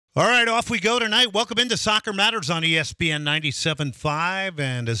All right, off we go tonight. Welcome into Soccer Matters on ESPN 97.5,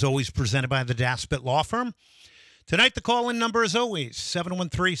 and as always, presented by the Daspit Law Firm. Tonight, the call-in number is always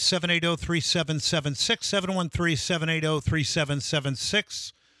 713-780-3776,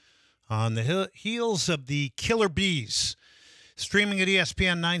 713-780-3776. On the heels of the Killer Bees, streaming at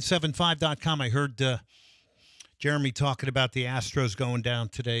ESPN975.com. I heard Jeremy talking about the Astros going down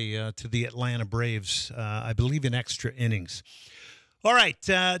today to the Atlanta Braves, I believe in extra innings. All right,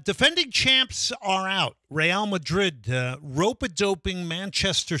 defending champs are out. Real Madrid rope-a-doping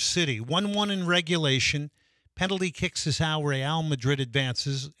Manchester City. 1-1 in regulation. Penalty kicks is how Real Madrid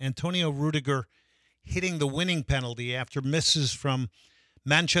advances. Antonio Rudiger hitting the winning penalty after misses from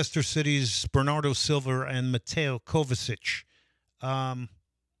Manchester City's Bernardo Silva and Mateo Kovacic.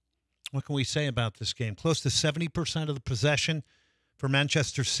 What can we say about this game? Close to 70% of the possession for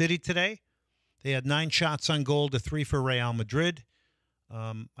Manchester City today. They had 9 shots on goal to 3 for Real Madrid.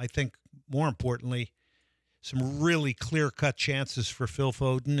 I think, more importantly, some really clear-cut chances for Phil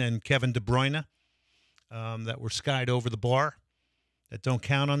Foden and Kevin De Bruyne that were skied over the bar that don't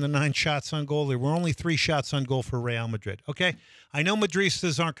count on the 9 shots on goal. There were only 3 shots on goal for Real Madrid. Okay, I know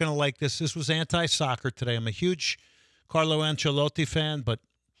Madristas aren't going to like this. This was anti-soccer today. I'm a huge Carlo Ancelotti fan, but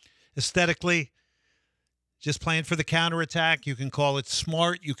aesthetically, just playing for the counterattack. You can call it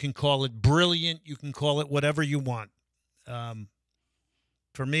smart. You can call it brilliant. You can call it whatever you want.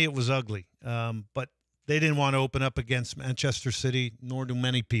 For me, it was ugly, but they didn't want to open up against Manchester City, nor do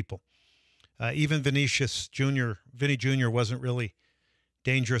many people. Even Vinny Jr. wasn't really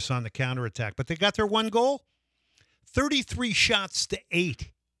dangerous on the counterattack, but they got their 1 goal, 33 shots to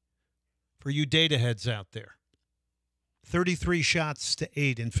 8 for you data heads out there. 33 shots to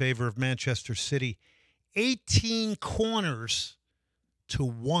 8 in favor of Manchester City, 18 corners to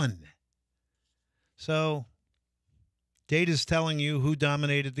 1. So data's telling you who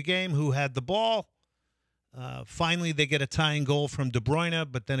dominated the game, who had the ball. Finally, they get a tying goal from De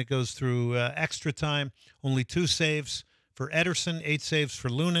Bruyne, but then it goes through extra time. Only 2 saves for Ederson, 8 saves for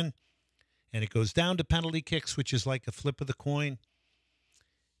Lunin. And it goes down to penalty kicks, which is like a flip of the coin.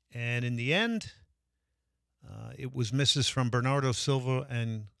 And in the end, it was misses from Bernardo Silva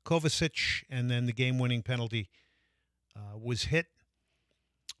and Kovacic, and then the game-winning penalty was hit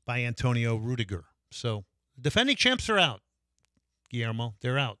by Antonio Rudiger. So defending champs are out, Guillermo.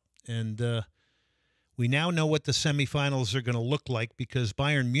 They're out. And we now know what the semifinals are going to look like because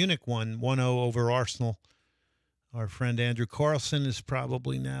Bayern Munich won 1-0 over Arsenal. Our friend Andrew Carlson is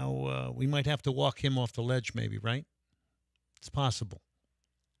probably now, we might have to walk him off the ledge maybe, right? It's possible.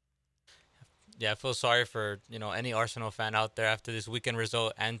 Yeah, I feel sorry for, any Arsenal fan out there after this weekend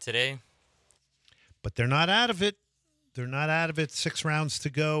result and today. But they're not out of it. They're not out of it. 6 rounds to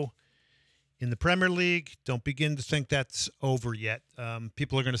go. In the Premier League, don't begin to think that's over yet.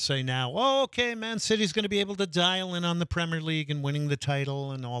 People are going to say now, oh, okay, Man City's going to be able to dial in on the Premier League and winning the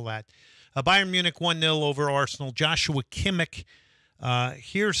title and all that. Bayern Munich 1-0 over Arsenal. Joshua Kimmich,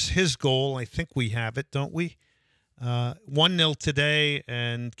 here's his goal. I think we have it, don't we? 1-0 today,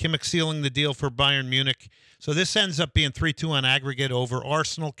 and Kimmich sealing the deal for Bayern Munich. So this ends up being 3-2 on aggregate over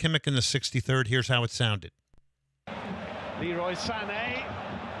Arsenal. Kimmich in the 63rd. Here's how it sounded. Leroy Sané.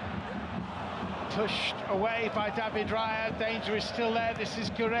 Pushed away by David Raya. Danger is still there. This is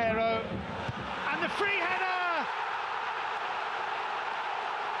Guerrero. And the free header!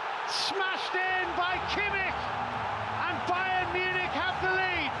 Smashed in by Kimmich. And Bayern Munich have the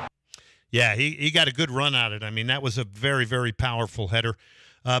lead. Yeah, he got a good run at it. I mean, that was a very, very powerful header.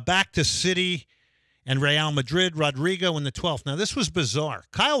 Back to City and Real Madrid. Rodrigo in the 12th. Now, this was bizarre.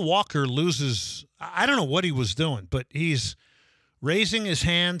 Kyle Walker loses. I don't know what he was doing, but he's raising his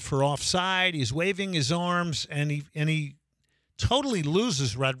hand for offside. He's waving his arms, and he totally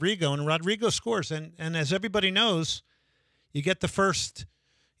loses Rodrigo, and Rodrigo scores. And as everybody knows, you get the first,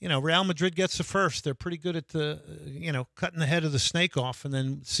 Real Madrid gets the first. They're pretty good at cutting the head of the snake off and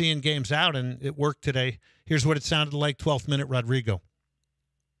then seeing games out, and it worked today. Here's what it sounded like, 12th minute, Rodrigo.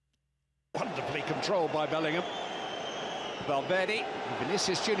 Wonderfully controlled by Bellingham. Valverde,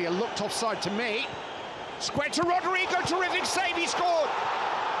 Vinicius Junior looked offside to me. Square to Rodrigo, terrific save, he scored!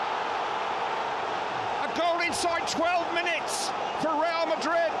 A goal inside 12 minutes for Real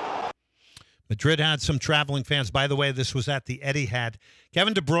Madrid. Madrid had some traveling fans. By the way, this was at the Etihad.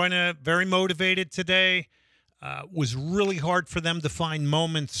 Kevin De Bruyne, very motivated today. Was really hard for them to find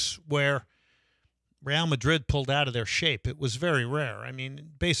moments where Real Madrid pulled out of their shape. It was very rare. I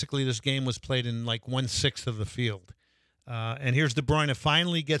mean, basically this game was played in like 1/6 of the field. And here's De Bruyne,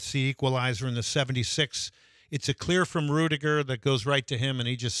 finally gets the equalizer in the 76th. It's a clear from Rudiger that goes right to him, and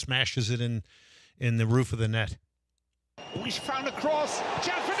he just smashes it in the roof of the net. He's found a cross.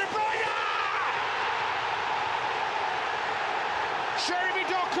 Chance for De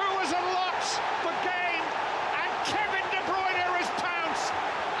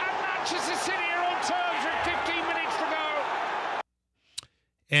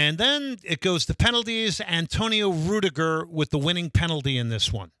And then it goes to penalties. Antonio Rudiger with the winning penalty in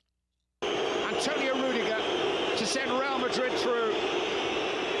this one. Antonio Rudiger to send Real Madrid through.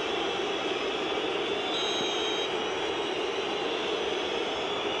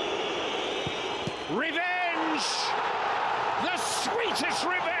 Revenge! The sweetest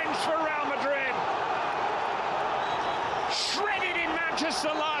revenge for Real Madrid. Shredded in Manchester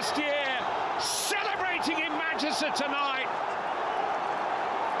last year, celebrating in Manchester tonight.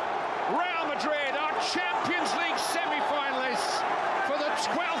 Real Madrid are Champions League semi-finalists for the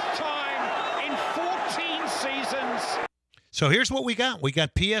 12th time in 14 seasons. So here's what we got. We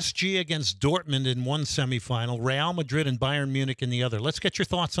got PSG against Dortmund in one semifinal, Real Madrid and Bayern Munich in the other. Let's get your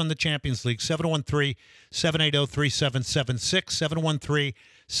thoughts on the Champions League. 713-780-3776.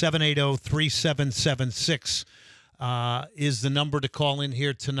 713-780-3776 is the number to call in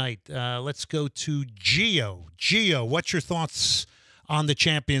here tonight. Let's go to Gio. Gio, what's your thoughts on the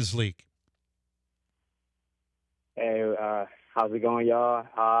Champions League? Hey, how's it going, y'all?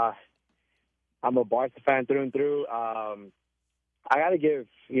 I'm a Barca fan through and through. I got to give,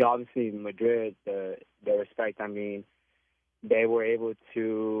 obviously Madrid the respect. I mean, they were able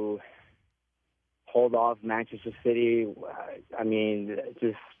to hold off Manchester City. I mean,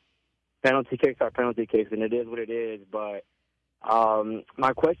 just penalty kicks are penalty kicks, and it is what it is. But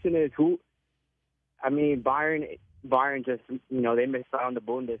my question is, Bayern just, they missed out on the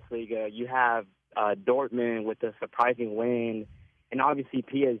Bundesliga. You have Dortmund with a surprising win, and obviously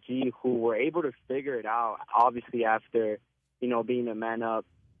PSG, who were able to figure it out, obviously after, being a man up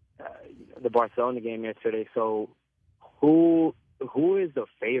the Barcelona game yesterday. So who is the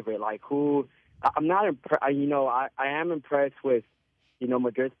favorite? Like, who? I'm not impressed. I am impressed with,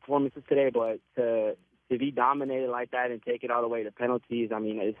 Madrid's performances today, but to be dominated like that and take it all the way to penalties, I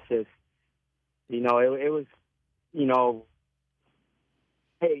mean, it's just, it was,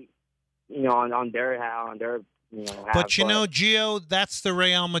 hey, on their but Gio, that's the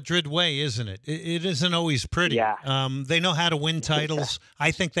Real Madrid way, isn't it? It isn't always pretty. Yeah. They know how to win titles.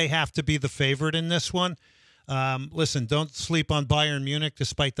 I think they have to be the favorite in this one. Listen, don't sleep on Bayern Munich,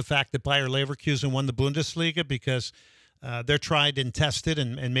 despite the fact that Bayer Leverkusen won the Bundesliga, because they're tried and tested,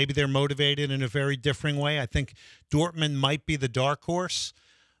 and maybe they're motivated in a very different way. I think Dortmund might be the dark horse.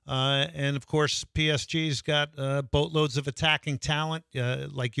 And, of course, PSG's got boatloads of attacking talent.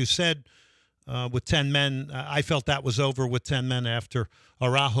 Like you said, with 10 men, I felt that was over with 10 men after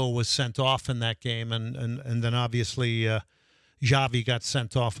Araujo was sent off in that game. And then, obviously, Xavi got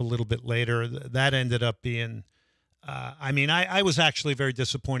sent off a little bit later. That ended up being I was actually very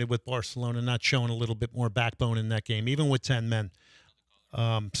disappointed with Barcelona not showing a little bit more backbone in that game, even with 10 men.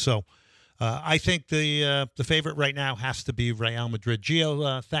 I think the favorite right now has to be Real Madrid.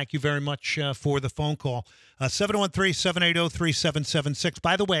 Gio, thank you very much for the phone call. 713-780-3776.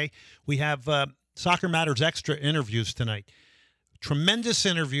 By the way, we have Soccer Matters Extra interviews tonight. Tremendous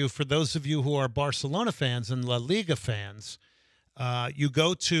interview for those of you who are Barcelona fans and La Liga fans. You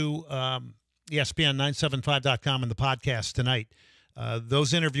go to ESPN975.com and the podcast tonight.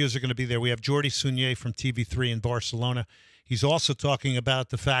 Those interviews are going to be there. We have Jordi Sunyer from TV3 in Barcelona. He's also talking about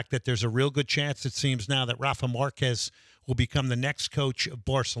the fact that there's a real good chance, it seems now, that Rafa Marquez will become the next coach of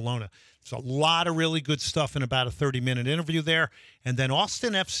Barcelona. There's a lot of really good stuff in about a 30-minute interview there. And then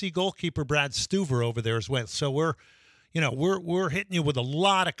Austin F.C. goalkeeper Brad Stuver over there as well. So we're hitting you with a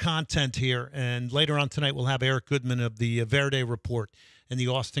lot of content here. And later on tonight, we'll have Eric Goodman of the Verde Report and the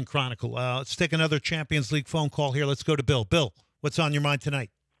Austin Chronicle. Let's take another Champions League phone call here. Let's go to Bill. Bill, what's on your mind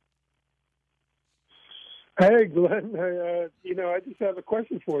tonight? Hey, Glenn. I just have a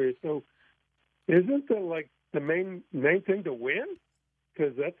question for you. So, isn't the main thing to win?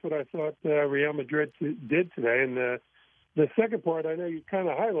 Because that's what I thought Real Madrid did today. And the second part, I know you kind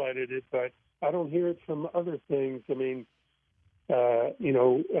of highlighted it, but I don't hear it from other things. I mean,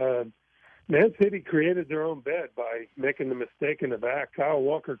 Man City created their own bed by making the mistake in the back. Kyle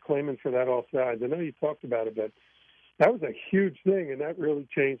Walker claiming for that offside. I know you talked about it, but that was a huge thing, and that really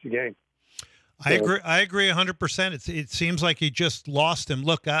changed the game. I agree 100%. It seems like he just lost him.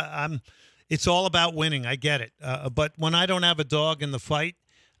 Look, it's all about winning. I get it. But when I don't have a dog in the fight,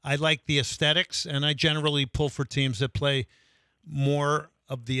 I like the aesthetics, and I generally pull for teams that play more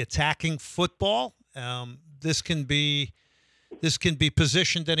of the attacking football. This can be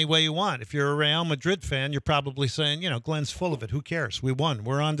positioned any way you want. If you're a Real Madrid fan, you're probably saying, Glenn's full of it. Who cares? We won.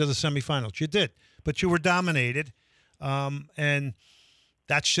 We're on to the semifinals. You did, but you were dominated, and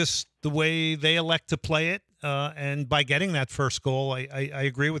that's just the way they elect to play it. And by getting that first goal, I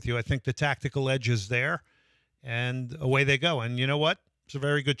agree with you. I think the tactical edge is there, and away they go. And you know what? It's a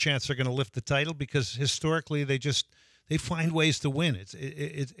very good chance they're going to lift the title because historically they just They find ways to win.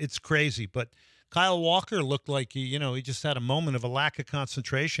 It's crazy. But Kyle Walker looked like he just had a moment of a lack of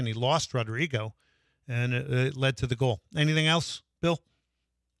concentration. He lost Rodrigo, and it led to the goal. Anything else, Bill?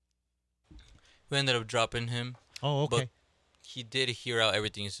 We ended up dropping him. Oh, okay. But he did hear out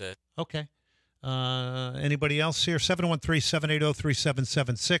everything you said. Okay. Anybody else here?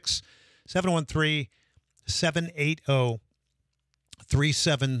 713-780-3776.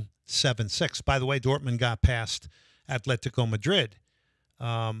 713-780-3776. By the way, Dortmund got past Atletico Madrid.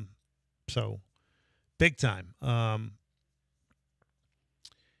 So, big time.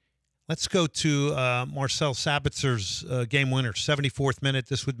 Let's go to Marcel Sabitzer's game winner, 74th minute.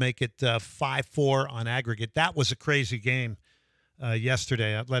 This would make it 5-4 on aggregate. That was a crazy game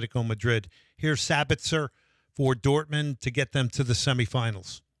yesterday, Atletico Madrid. Here's Sabitzer for Dortmund to get them to the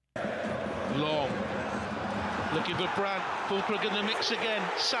semifinals. Long. Looking for Brandt. Fulkrug in the mix again.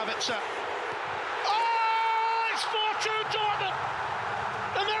 Sabitzer. Oh, it's 4-2 Dortmund.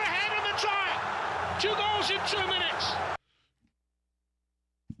 And they're ahead in the tie. 2 goals in 2 minutes.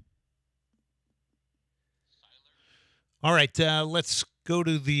 All right, let's go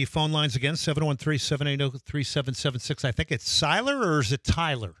to the phone lines again, 713-780-3776. I think it's Seiler, or is it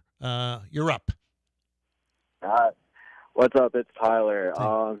Tyler? You're up. What's up? It's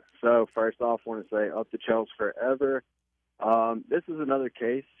Tyler. So first off, I want to say up to Chelsea forever. This is another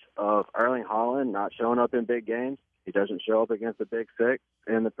case of Erling Haaland not showing up in big games. He doesn't show up against the Big Six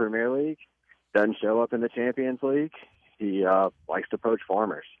in the Premier League. Doesn't show up in the Champions League. He likes to poach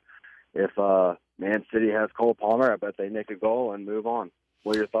farmers. If Man City has Cole Palmer, I bet they nick a goal and move on.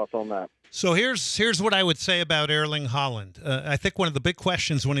 What are your thoughts on that? So here's what I would say about Erling Haaland. I think one of the big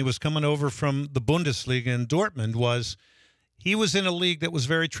questions when he was coming over from the Bundesliga in Dortmund was he was in a league that was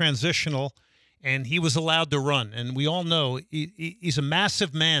very transitional, and he was allowed to run. And we all know he's a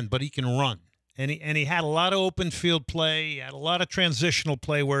massive man, but he can run. And he had a lot of open field play. He had a lot of transitional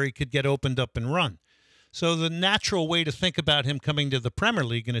play where he could get opened up and run. So the natural way to think about him coming to the Premier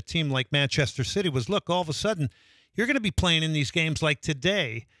League in a team like Manchester City was, look, all of a sudden, you're going to be playing in these games like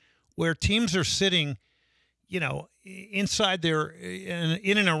today where teams are sitting, inside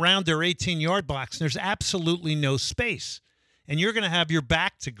in and around their 18-yard box, and there's absolutely no space. And you're going to have your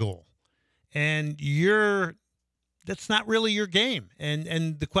back to goal. And that's not really your game.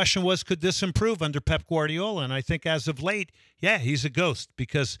 And the question was, could this improve under Pep Guardiola? And I think as of late, yeah, he's a ghost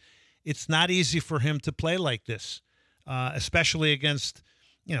because it's not easy for him to play like this, especially against,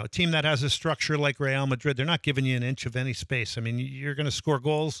 a team that has a structure like Real Madrid. They're not giving you an inch of any space. I mean, you're going to score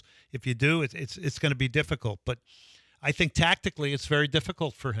goals. If you do, it's going to be difficult. But I think tactically it's very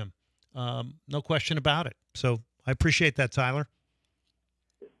difficult for him. No question about it. So I appreciate that, Tyler.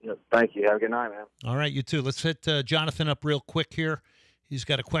 Thank you. Have a good night, man. All right, you too. Let's hit Jonathan up real quick here. He's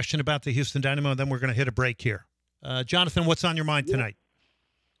got a question about the Houston Dynamo, and then we're going to hit a break here. Jonathan, what's on your mind tonight?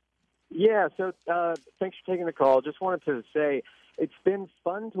 Yeah, so thanks for taking the call. Just wanted to say it's been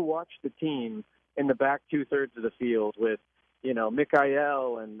fun to watch the team in the back two-thirds of the field with,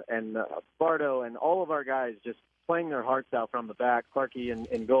 Mikael and Bardo and all of our guys just playing their hearts out from the back, Clarkey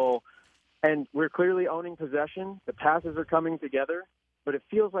in goal. And we're clearly owning possession. The passes are coming together. But it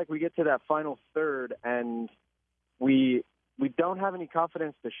feels like we get to that final third and we don't have any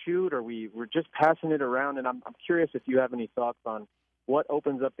confidence to shoot, or we're just passing it around. And I'm curious if you have any thoughts on what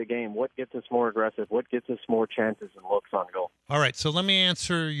opens up the game, what gets us more aggressive, what gets us more chances and looks on goal. All right, so let me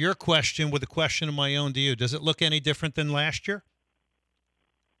answer your question with a question of my own to you. Does it look any different than last year?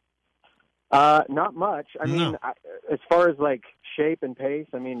 Not much. I mean, as far as shape and pace,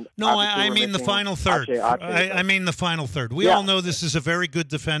 I mean... No, I mean the final third. I mean the final third. We all know this is a very good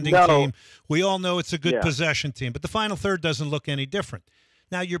defending team. We all know it's a good possession team, but the final third doesn't look any different.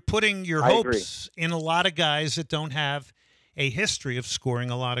 Now, you're putting your hopes in a lot of guys that don't have a history of scoring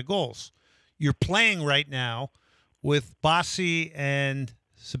a lot of goals. You're playing right now with Bassi and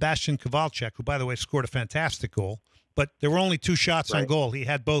Sebastian Kowalczyk, who, by the way, scored a fantastic goal, but there were only 2 shots on goal. He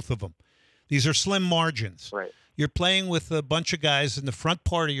had both of them. These are slim margins. Right. You're playing with a bunch of guys in the front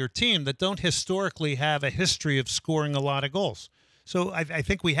part of your team that don't historically have a history of scoring a lot of goals. So I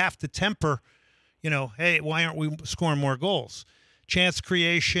think we have to temper, hey, why aren't we scoring more goals? Chance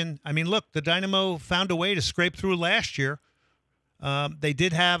creation. I mean, look, the Dynamo found a way to scrape through last year. They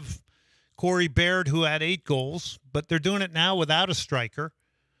did have Corey Baird, who had 8 goals, but they're doing it now without a striker.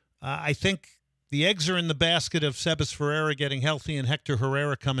 I think the eggs are in the basket of Sebas Ferreira getting healthy and Hector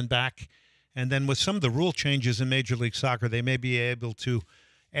Herrera coming back. And then with some of the rule changes in Major League Soccer, they may be able to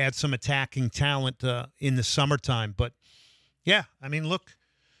add some attacking talent in the summertime. But, yeah, I mean, look,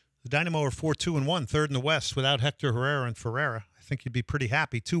 the Dynamo are 4-2-1, third in the West without Hector Herrera and Ferreira. think you'd be pretty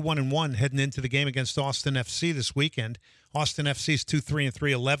happy. 2-1-1 heading into the game against Austin F.C. this weekend. Austin F.C.'s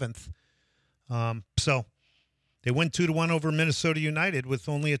 2-3-3 11th. So they win 2-1 over Minnesota United with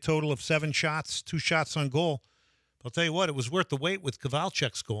only a total of 7 shots, 2 shots on goal. I'll tell you what, it was worth the wait with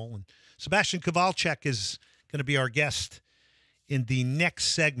Kowalczyk's goal. And Sebastian Kowalczyk is going to be our guest in the next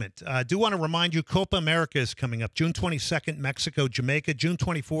segment. I do want to remind you, Copa America is coming up. June 22nd, Mexico, Jamaica. June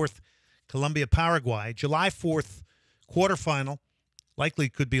 24th, Colombia, Paraguay. July 4th, quarterfinal. Likely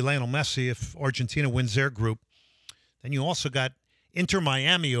could be Lionel Messi if Argentina wins their group. Then you also got Inter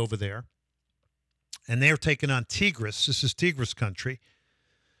Miami over there. And they're taking on Tigres. This is Tigres country.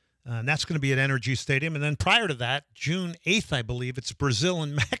 And that's going to be at Energy Stadium. And then prior to that, June 8th, I believe, it's Brazil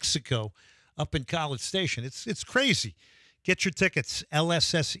and Mexico up in College Station. It's crazy. Get your tickets,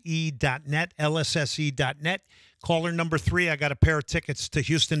 lsse.net, lsse.net. Caller number 3, I got a pair of tickets to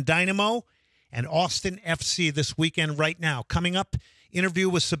Houston Dynamo and Austin F.C. this weekend right now. Coming up, interview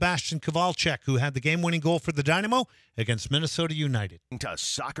with Sebastian Kowalczyk, who had the game-winning goal for the Dynamo against Minnesota United. To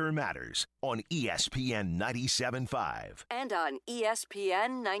Soccer Matters on ESPN 97.5. And on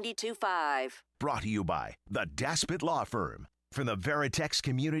ESPN 92.5. Brought to you by the Daspit Law Firm. From the Veritex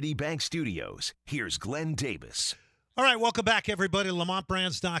Community Bank Studios, here's Glenn Davis. All right, welcome back, everybody.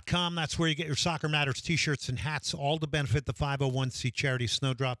 LamontBrands.com. That's where you get your Soccer Matters T-shirts and hats, all to benefit the 501c charity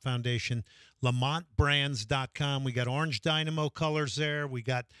Snowdrop Foundation. LamontBrands.com. We got orange Dynamo colors there. We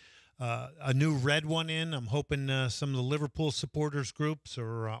got a new red one in. I'm hoping some of the Liverpool supporters groups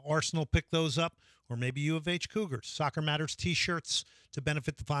or Arsenal pick those up, or maybe U of H Cougars. Soccer Matters T-shirts to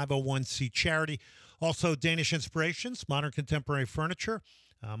benefit the 501c charity. Also, Danish Inspirations, modern contemporary furniture.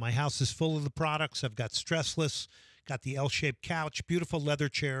 My house is full of the products. I've got Stressless. Got the L-shaped couch, beautiful leather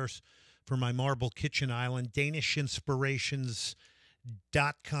chairs for my marble kitchen island.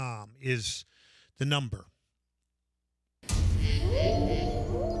 DanishInspirations.com is the number.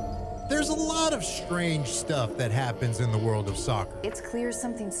 There's a lot of strange stuff that happens in the world of soccer. It's clear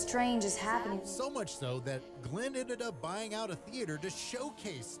something strange is happening. So much so that Glenn ended up buying out a theater to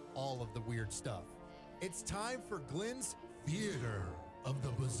showcase all of the weird stuff. It's time for Glenn's Theater of the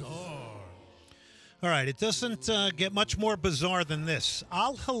Bizarre. All right, it doesn't get much more bizarre than this.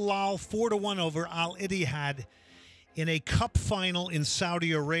 Al Hilal 4-1 over Al Ittihad in a cup final in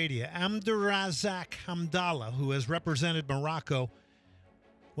Saudi Arabia. Abdurazak Hamdallah, who has represented Morocco,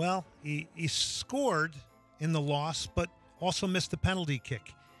 well, he scored in the loss, but also missed a penalty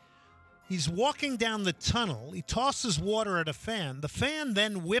kick. He's walking down the tunnel. He tosses water at a fan. The fan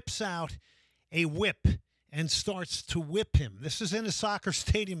then whips out a whip and starts to whip him. This is in a soccer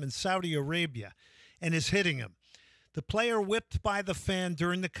stadium in Saudi Arabia, and is hitting him. The player whipped by the fan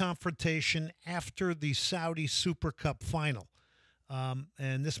during the confrontation after the Saudi Super Cup final.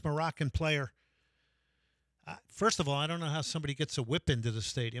 And this Moroccan player, first of all, I don't know how somebody gets a whip into the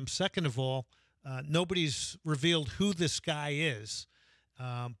stadium. Second of all, nobody's revealed who this guy is.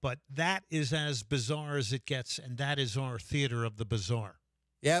 But that is as bizarre as it gets, and that is our theater of the bizarre.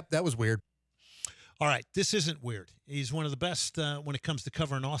 Yep, that was weird. All right, this isn't weird. He's one of the best when it comes to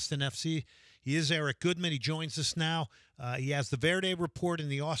covering Austin F.C. He is Eric Goodman. He joins us now. He has the Verde Report in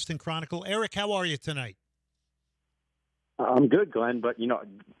the Austin Chronicle. Eric, how are you tonight? I'm good, Glenn, but,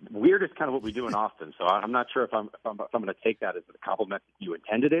 weird is kind of what we do in Austin, so I'm not sure if I'm going to take that as a compliment that you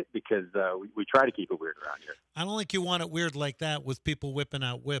intended it, because we try to keep it weird around here. I don't think you want it weird like that with people whipping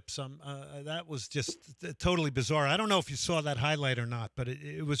out whips. That was just totally bizarre. I don't know if you saw that highlight or not, but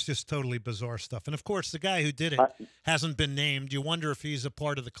it was just totally bizarre stuff. And, of course, the guy who did it hasn't been named. You wonder if he's a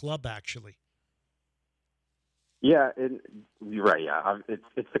part of the club, actually. Yeah, you're right, yeah.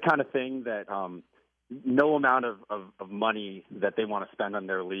 It's the kind of thing that no amount of money that they want to spend on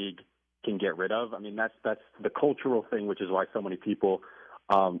their league can get rid of. I mean, that's the cultural thing, which is why so many people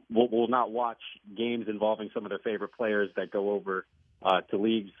will not watch games involving some of their favorite players that go over to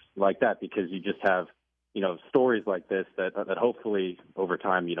leagues like that, because you just have, stories like this that hopefully over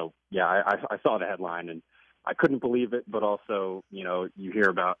time, I saw the headline and I couldn't believe it, but also, you hear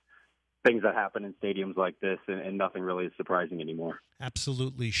about things that happen in stadiums like this, and nothing really is surprising anymore.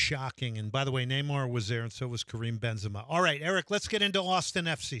 Absolutely shocking. And by the way, Neymar was there, and so was Karim Benzema. All right, Eric, let's get into Austin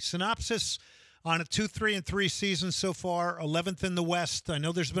FC. Synopsis on a 2-3-3 season so far, 11th in the West. I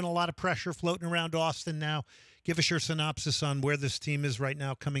know there's been a lot of pressure floating around Austin now. Give us your synopsis on where this team is right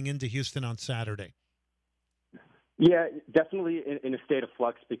now coming into Houston on Saturday. Yeah, definitely in a state of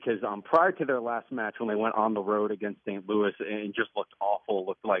flux, because prior to their last match, when they went on the road against St. Louis, and just looked awful,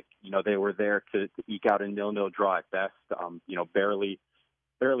 looked like they were there to eke out a 0-0 draw at best.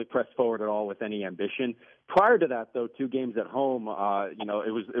 Barely pressed forward at all with any ambition. Prior to that, though, 2 games at home, it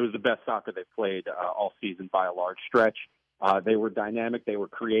was the best soccer they played all season by a large stretch. They were dynamic. They were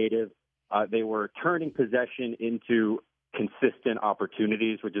creative. They were turning possession into consistent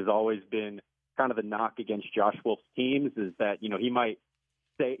opportunities, which has always been kind of the knock against Josh Wolf's teams, is that, he might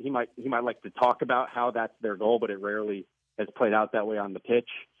like to talk about how that's their goal, but it rarely has played out that way on the pitch.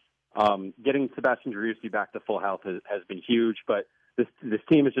 Getting Sebastian Driussi back to full health has been huge, but this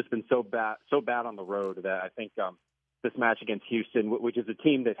team has just been so bad on the road that I think this match against Houston, which is a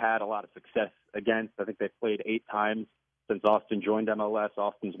team they've had a lot of success against. I think they've played 8 times since Austin joined MLS.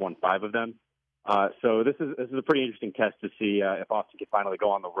 Austin's won 5 of them. So this is a pretty interesting test to see if Austin can finally go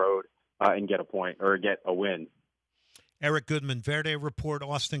on the road and get a point or get a win. Eric Goodman, Verde Report,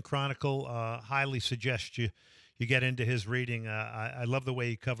 Austin Chronicle. Highly suggest you get into his reading. I love the way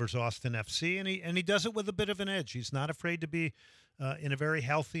he covers Austin FC, and he does it with a bit of an edge. He's not afraid to be, in a very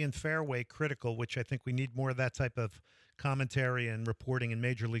healthy and fair way, critical, which I think we need more of that type of commentary and reporting in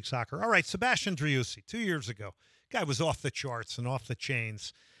Major League Soccer. All right, Sebastian Driussi, 2 years ago. Guy was off the charts and off the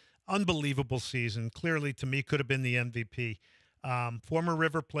chains. Unbelievable season. Clearly, to me, could have been the MVP. Former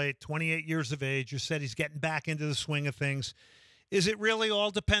River Plate, 28 years of age. You said he's getting back into the swing of things. Is it really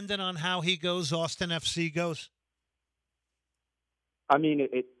all dependent on how he goes, Austin FC goes? I mean,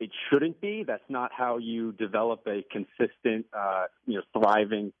 it shouldn't be. That's not how you develop a consistent,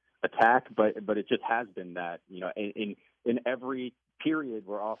 thriving attack. But it just has been that. In every period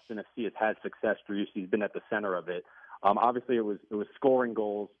where Austin FC has had success, Driussi's been at the center of it. Obviously, it was scoring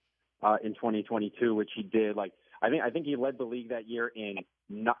goals in 2022, which he did. I think he led the league that year in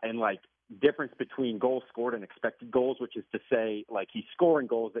difference between goals scored and expected goals, which is to say, he's scoring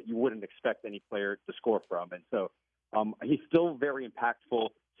goals that you wouldn't expect any player to score from, and so. He's still very impactful.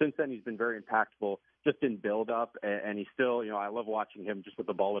 Since then, he's been very impactful just in build-up, and he's still, I love watching him just with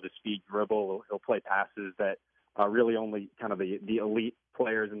the ball at his feet, dribble. He'll play passes that really only kind of the elite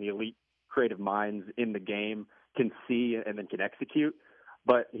players and the elite creative minds in the game can see and then can execute.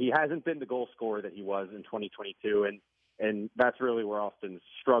 But he hasn't been the goal scorer that he was in 2022, and that's really where Austin's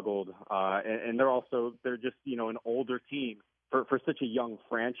struggled. And they're just, an older team for such a young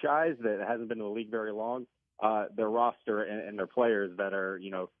franchise that hasn't been in the league very long. Their roster and their players that are,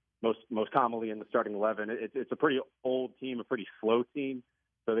 most commonly in the starting 11. It's a pretty old team, a pretty slow team.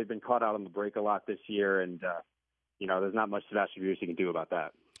 So they've been caught out on the break a lot this year. And, there's not much Sebastian Driussi can do about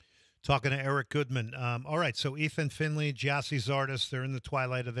that. Talking to Eric Goodman. All right, so Ethan Finley, Gyasi Zardes, they're in the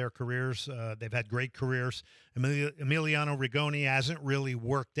twilight of their careers. They've had great careers. Emiliano Rigoni hasn't really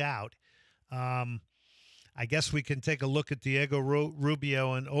worked out. I guess we can take a look at Diego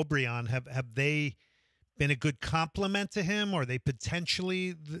Rubio and Obrian. Have they been a good complement to him? Or are they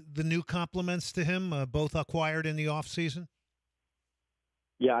potentially the new complements to him, both acquired in the offseason?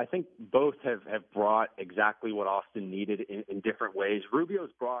 Yeah, I think both have brought exactly what Austin needed in different ways. Rubio's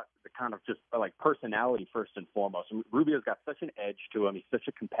brought the kind of just personality first and foremost. Rubio's got such an edge to him. He's such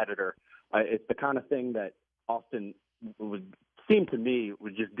a competitor. It's the kind of thing that Austin would seem to me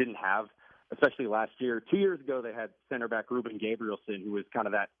just didn't have, especially last year. 2 years ago, they had center back Ruben Gabrielson, who was kind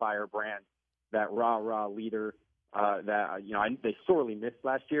of that firebrand, that rah-rah leader they sorely missed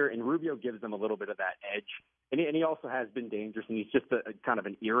last year. And Rubio gives them a little bit of that edge. And he also has been dangerous, and he's just a kind of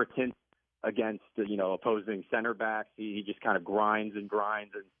an irritant against, opposing center backs. He just kind of grinds, and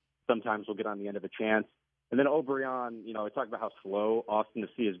sometimes will get on the end of a chance. And then Obrian, I talked about how slow Austin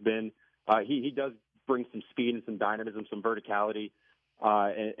FC has been. He does bring some speed and some dynamism, some verticality.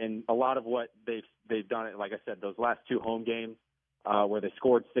 And a lot of what they've done, like I said, those last 2 home games, where they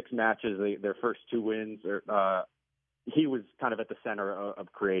scored 6 matches, their first 2 wins. He was kind of at the center of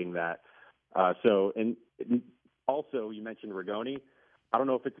creating that. And also, you mentioned Rigoni. I don't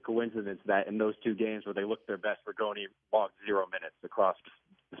know if it's a coincidence that in those 2 games where they looked their best, Rigoni logged 0 minutes across,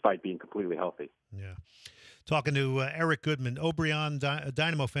 despite being completely healthy. Yeah. Talking to Eric Goodman, Obrian,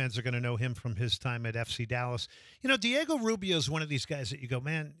 Dynamo fans are going to know him from his time at FC Dallas. Diego Rubio is one of these guys that you go,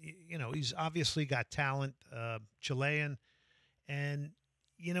 man, he's obviously got talent, Chilean. And,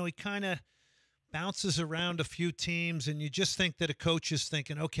 he kind of bounces around a few teams, and you just think that a coach is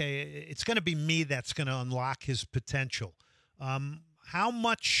thinking, okay, it's going to be me that's going to unlock his potential. How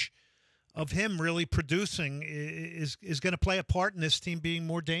much of him really producing is going to play a part in this team being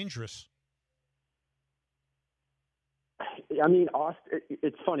more dangerous? I mean, Austin,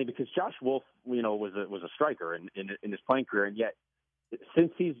 it's funny because Josh Wolf, was a striker in his playing career, and yet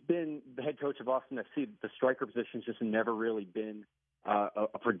since he's been the head coach of Austin FC, the striker position's just never really been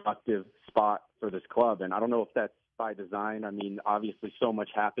a productive spot for this club. And I don't know if that's by design. I mean, obviously so much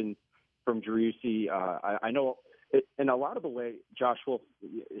happened from Driussi. I know in a lot of the way Josh Wolf,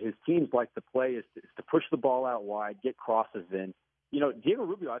 his teams like to play is to push the ball out wide, get crosses in, Diego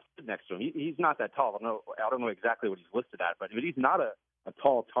Rubio, I stood next to him. He's not that tall. I don't know exactly what he's listed at, but he's not a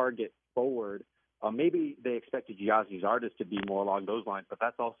tall target forward. Maybe they expected Giazzi Zardes to be more along those lines, but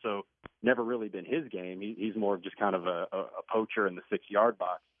that's also never really been his game. He's more of just kind of a poacher in the 6-yard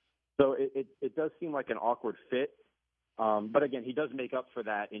box. So it does seem like an awkward fit. But again, he does make up for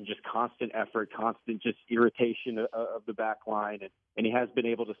that in just constant effort, constant just irritation of the back line, and he has been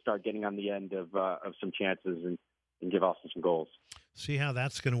able to start getting on the end of some chances and give Austin some goals. See how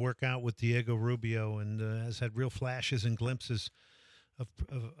that's going to work out with Diego Rubio, and has had real flashes and glimpses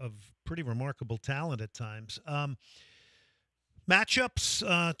of pretty remarkable talent at times.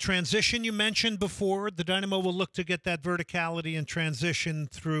 Matchups, transition you mentioned before. The Dynamo will look to get that verticality and transition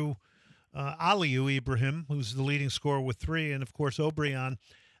through Aliou Ibrahim, who's the leading scorer with 3, and, of course, Obrian.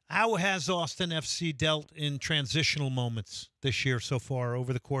 How has Austin FC dealt in transitional moments this year so far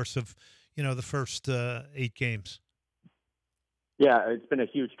over the course of, the first 8 games? Yeah, it's been a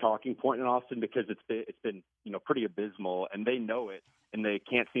huge talking point in Austin because it's been pretty abysmal, and they know it, and they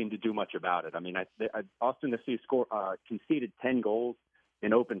can't seem to do much about it. I mean, Austin FC conceded 10 goals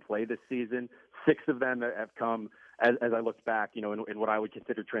in open play this season. 6 of them have come, as I looked back, in what I would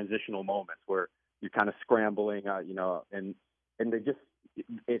consider transitional moments where you're kind of scrambling, and they just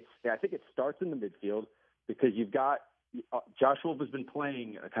I think it starts in the midfield because you've got Josh Wolf has been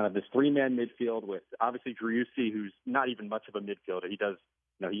playing kind of this 3-man midfield with obviously Driussi, who's not even much of a midfielder. He does,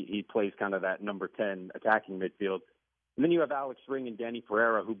 he plays kind of that number 10 attacking midfield. And then you have Alex Ring and Danny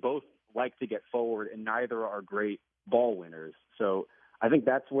Pereira, who both like to get forward, and neither are great ball winners. So I think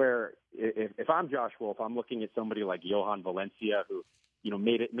that's where, if I'm Josh Wolf, I'm looking at somebody like Johan Valencia, who,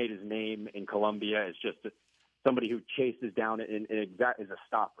 made his name in Colombia as just somebody who chases down and is a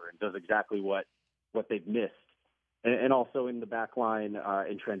stopper and does exactly what they've missed. And also in the back line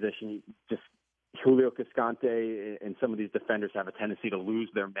in transition, just Julio Cascante and some of these defenders have a tendency to lose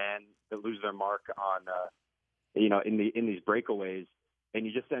their mark on, in these breakaways. And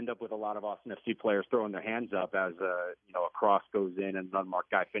you just end up with a lot of Austin FC players throwing their hands up as a cross goes in and an unmarked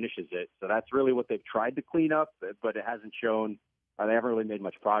guy finishes it. So that's really what they've tried to clean up, but it hasn't shown. They haven't really made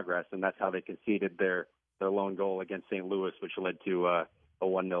much progress, and that's how they conceded their lone goal against St. Louis, which led to a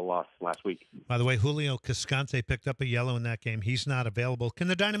 1-0 loss last week. By the way, Julio Cascante picked up a yellow in that game. He's not available. Can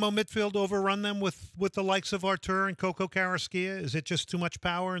the Dynamo midfield overrun them with the likes of Artur and Coco Carrasquilla? Is it just too much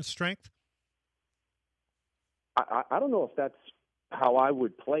power and strength? I don't know if that's how I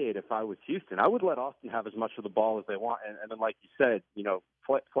would play it if I was Houston. I would let Austin have as much of the ball as they want, and then, like you said,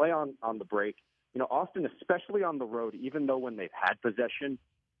 play on the break. Austin, especially on the road, even though when they've had possession,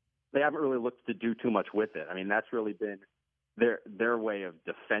 they haven't really looked to do too much with it. I mean, that's really been their way of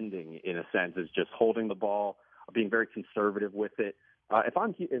defending, in a sense, is just holding the ball, being very conservative with it. If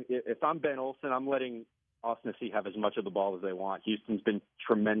I'm Ben Olsen, I'm letting Austin FC have as much of the ball as they want. Houston's been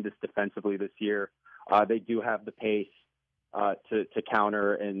tremendous defensively this year. They do have the pace to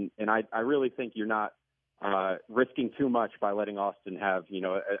counter, and I really think you're not risking too much by letting Austin have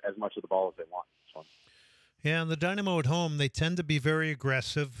as much of the ball as they want. Yeah, and the Dynamo at home, they tend to be very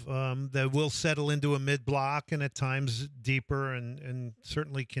aggressive. They will settle into a mid-block and at times deeper and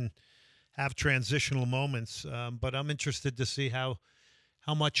certainly can have transitional moments. But I'm interested to see how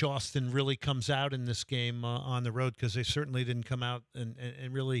much Austin really comes out in this game on the road, because they certainly didn't come out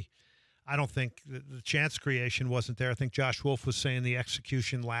and really – I don't think the chance creation wasn't there. I think Josh Wolf was saying the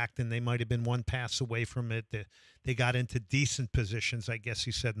execution lacked, and they might have been one pass away from it. They got into decent positions, I guess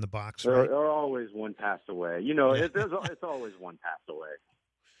he said in the box. Right? They're always one pass away. It's always one pass away.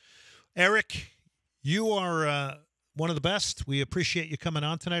 Eric, you are one of the best. We appreciate you coming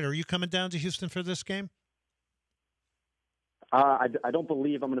on tonight. Are you coming down to Houston for this game? I don't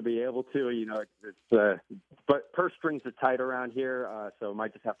believe I'm going to be able to. But purse strings are tight around here, so I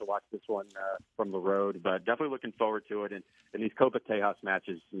might just have to watch this one from the road. But definitely looking forward to it. And these Copa Tejas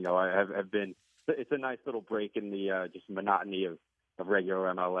matches, have been. It's a nice little break in the just monotony of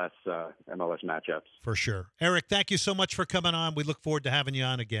regular MLS matchups. For sure, Eric. Thank you so much for coming on. We look forward to having you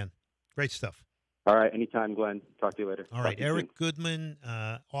on again. Great stuff. All right, anytime, Glenn. Talk to you later. All right, Eric Goodman,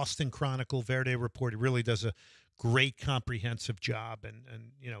 Austin Chronicle, Verde Report. He really does a great comprehensive job, and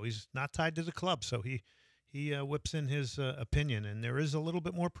he's not tied to the club, so he whips in his opinion, and there is a little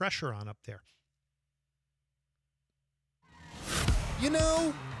bit more pressure on up there.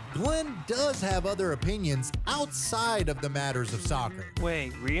 Glenn does have other opinions outside of the matters of soccer.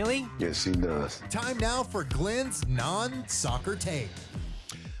 Wait, really? Yes, he does. Time now for Glenn's non-soccer take.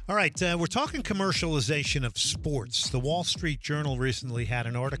 All right, we're talking commercialization of sports. The Wall Street Journal recently had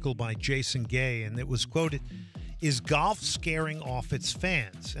an article by Jason Gay, and it was quoted, "Is golf scaring off its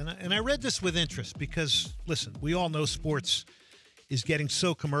fans?" And I read this with interest because, listen, we all know sports is getting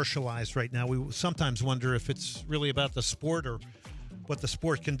so commercialized right now. We sometimes wonder if it's really about the sport or what the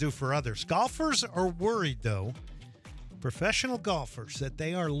sport can do for others. Golfers are worried, though, professional golfers, that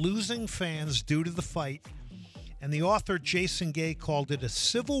they are losing fans due to the fight. And the author Jason Gay called it a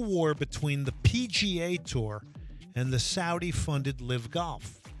civil war between the PGA Tour and the Saudi-funded Live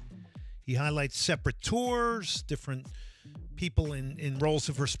Golf. He highlights separate tours, different people in roles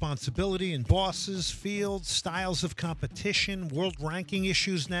of responsibility and bosses, fields, styles of competition, world ranking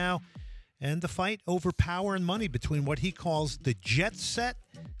issues now, and the fight over power and money between what he calls the jet set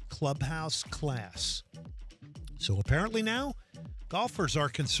clubhouse class. So apparently now, golfers are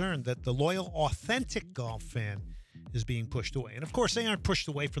concerned that the loyal, authentic golf fan is being pushed away. And of course, they aren't pushed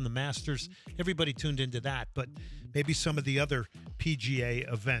away from the Masters. Everybody tuned into that, but maybe some of the other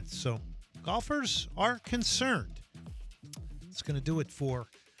PGA events. So golfers are concerned. It's going to do it for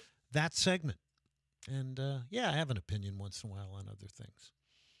that segment. And, I have an opinion once in a while on other things.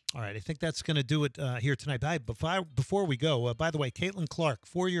 All right, I think that's going to do it here tonight. Before we go, by the way, Caitlin Clark,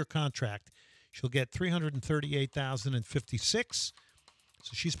 4-year contract. She'll get $338,056.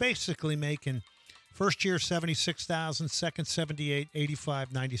 So she's basically making first year $76,000, second $78,000,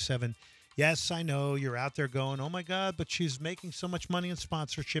 $85,000, $97,000. Yes, I know you're out there going, oh my God, but she's making so much money in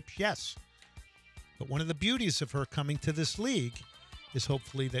sponsorships. Yes. But one of the beauties of her coming to this league is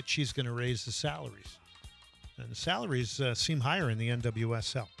hopefully that she's going to raise the salaries. And the salaries seem higher in the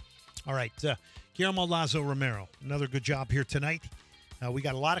NWSL. All right, Guillermo Lazo Romero, another good job here tonight. We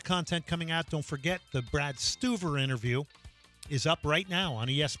got a lot of content coming out. Don't forget, the Brad Stuver interview is up right now on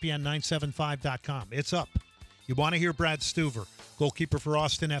ESPN975.com. It's up. You want to hear Brad Stuver, goalkeeper for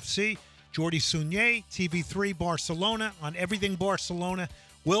Austin F.C., Jordi Suñé, TV3 Barcelona, on Everything Barcelona.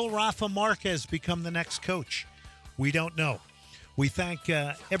 Will Rafa Marquez become the next coach? We don't know. We thank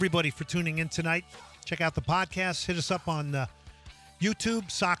everybody for tuning in tonight. Check out the podcast. Hit us up on YouTube,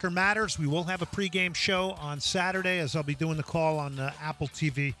 Soccer Matters. We will have a pregame show on Saturday, as I'll be doing the call on Apple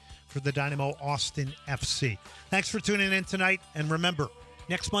TV for the Dynamo Austin FC. Thanks for tuning in tonight. And remember,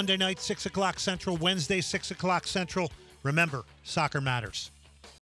 next Monday night, 6 o'clock Central, Wednesday, 6 o'clock Central. Remember, Soccer Matters.